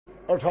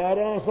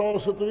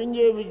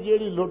1857 ਵਿੱਚ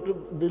ਜਿਹੜੀ ਲੁੱਟ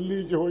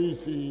ਦਿੱਲੀ 'ਚ ਹੋਈ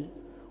ਸੀ,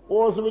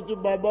 ਉਸ ਵਿੱਚ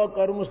ਬਾਬਾ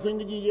ਕਰਮ ਸਿੰਘ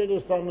ਜੀ ਜਿਹੜੇ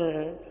ਸਨ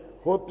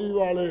ਹੋਤੀ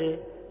ਵਾਲੇ,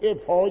 ਇਹ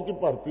ਫੌਜ 'ਚ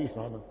ਭਰਤੀ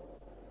ਸਨ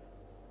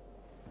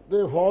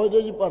ਤੇ ਫੌਜ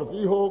ਦੇ 'ਚ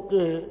ਭਰਤੀ ਹੋ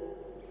ਕੇ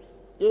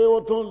ਇਹ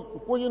ਉੱਥੋਂ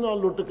ਕੁਝ ਨਾ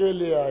ਲੁੱਟ ਕੇ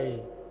ਲਿਆਏ।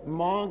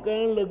 ਮਾਂ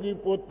ਕਹਿਣ ਲੱਗੀ,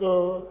 ਪੁੱਤ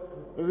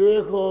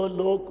ਵੇਖ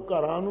ਲੋਕ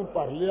ਘਰਾਂ ਨੂੰ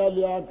ਭਰ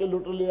ਲਿਆ ਕੇ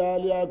ਲੁੱਟ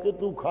ਲਿਆ ਕੇ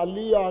ਤੂੰ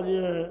ਖਾਲੀ ਆ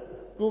ਗਿਆ,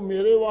 ਤੂੰ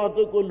ਮੇਰੇ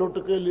ਵਾਸਤੇ ਕੋਈ ਲੁੱਟ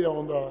ਕੇ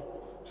ਲਿਆਉਂਦਾ।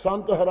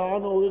 ਸੰਤ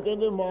ਹੈਰਾਨ ਹੋ ਗਏ,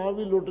 ਕਹਿੰਦੇ ਮਾਂ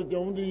ਵੀ ਲੁੱਟ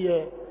ਚਾਹੁੰਦੀ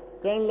ਹੈ।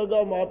 ਕਹਿਣ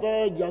ਲੱਗਾ,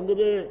 ਮਾਤਾ ਜੰਗ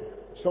ਦੇ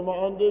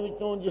ਸਮਾਨ ਦੇ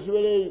ਵਿੱਚੋਂ ਜਿਸ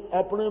ਵੇਲੇ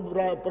ਆਪਣੇ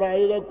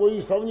ਪਰਾਏ ਦਾ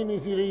ਕੋਈ ਸਮਝ ਨਹੀਂ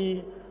ਸੀ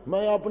ਰਹੀ,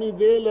 ਮੈਂ ਆਪਣੀ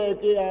ਦੇਹ ਲੈ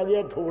ਕੇ ਆ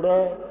ਗਿਆ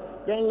ਥੋੜਾ।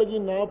 ਕਹਿਣ ਲੱਗੀ,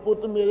 ਨਾ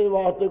ਪੁੱਤ ਮੇਰੇ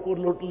ਵਾਸਤੇ ਕੋਈ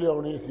ਲੁੱਟ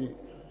ਲਿਆਉਣੀ ਸੀ।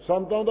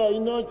 ਸੰਤਾਂ ਦਾ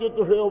ਇੰਨਾ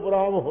ਚਿੱਤ ਫਿਰ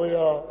ਉਪਰਾਮ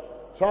ਹੋਇਆ।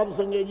 ਸਾਧ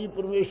ਸੰਗਤ ਜੀ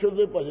ਪਰਮੇਸ਼ਰ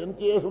ਦੇ ਭਜਨ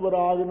 'ਚ ਇਸ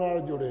ਵਿਰਾਗ ਨਾਲ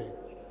ਜੁੜੇ,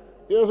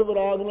 ਇਸ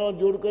ਵਿਰਾਗ ਨਾਲ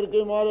ਜੁੜ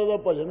ਕਰਕੇ ਮਹਾਰਾਜ ਦਾ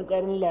ਭਜਨ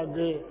ਕਰਨ ਲੱਗ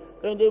ਗਏ।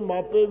 ਕਹਿੰਦੇ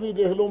ਮਾਪੇ ਵੀ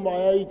ਦੇਖ ਲਓ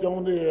ਮਾਇਆ ਹੀ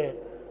ਚਾਹੁੰਦੇ ਹੈ।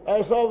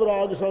 ਐਸਾ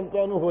ਵਿਰਾਗ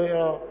ਸੰਤਾਂ ਨੂੰ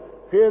ਹੋਇਆ।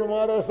 ਫਿਰ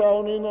ਮਹਾਰਾਜ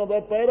ਸਾਹਿਬ ਨੇ ਇਹਨਾਂ ਦਾ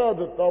ਪਹਿਰਾ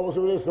ਦਿੱਤਾ ਉਸ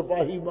ਵੇਲੇ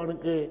ਸਿਪਾਹੀ ਬਣ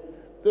ਕੇ,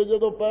 ਤੇ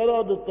ਜਦੋਂ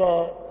ਪਹਿਰਾ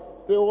ਦਿੱਤਾ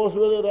ਤੇ ਉਸ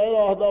ਵੇਲੇ ਰਹਿ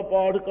ਰਾਸ ਦਾ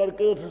ਪਾਠ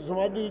ਕਰਕੇ ਉੱਥੇ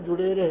ਸਮਾਧੀ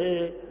ਜੁੜੇ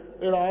ਰਹੇ।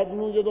 ਤੇ ਰਾਤ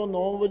ਨੂੰ ਜਦੋਂ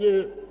 9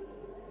 ਵਜੇ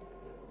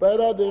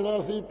ਪਹਿਰਾ ਦੇਣਾ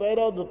ਸੀ,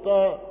 ਪਹਿਰਾ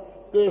ਦਿੱਤਾ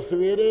ਤੇ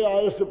ਸਵੇਰੇ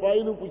ਆਏ।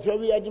 ਸਿਪਾਹੀ ਨੂੰ ਪੁੱਛਿਆ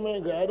ਵੀ ਅੱਜ ਮੈਂ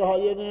ਗੈਰ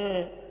ਹਾਜ਼ਰ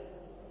ਨੇ।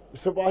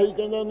 ਸਿਪਾਹੀ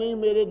ਕਹਿੰਦਾ, ਨਹੀਂ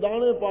ਮੇਰੇ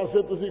ਦਾਣੇ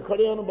ਪਾਸੇ ਤੁਸੀਂ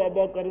ਖੜੇ ਹਨ,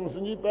 ਬਾਬਾ ਕਰਮ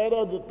ਸਿੰਘ ਜੀ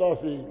ਪਹਿਰਾ ਦਿੱਤਾ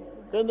ਸੀ।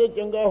 ਕਹਿੰਦੇ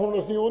ਚੰਗਾ, ਹੁਣ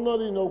ਅਸੀਂ ਉਹਨਾਂ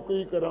ਦੀ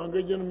ਨੌਕਰੀ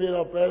ਕਰਾਂਗੇ ਜਿਹਨ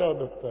ਮੇਰਾ ਪਹਿਰਾ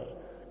ਦਿੱਤਾ।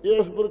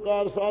 ਇਸ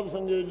ਪ੍ਰਕਾਰ ਸਾਧ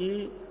ਸੰਗਤ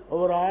ਜੀ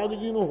ਵਿਰਾਗ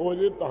ਜੀ ਨੂੰ ਹੋ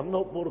ਜੇ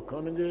ਧੰਨ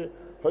ਪੁਰਖਣਗੇ।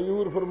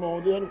 ਹਜ਼ੂਰ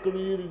ਫਰਮਾਉਂਦੇ ਹਨ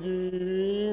ਕਬੀਰ ਜੀ,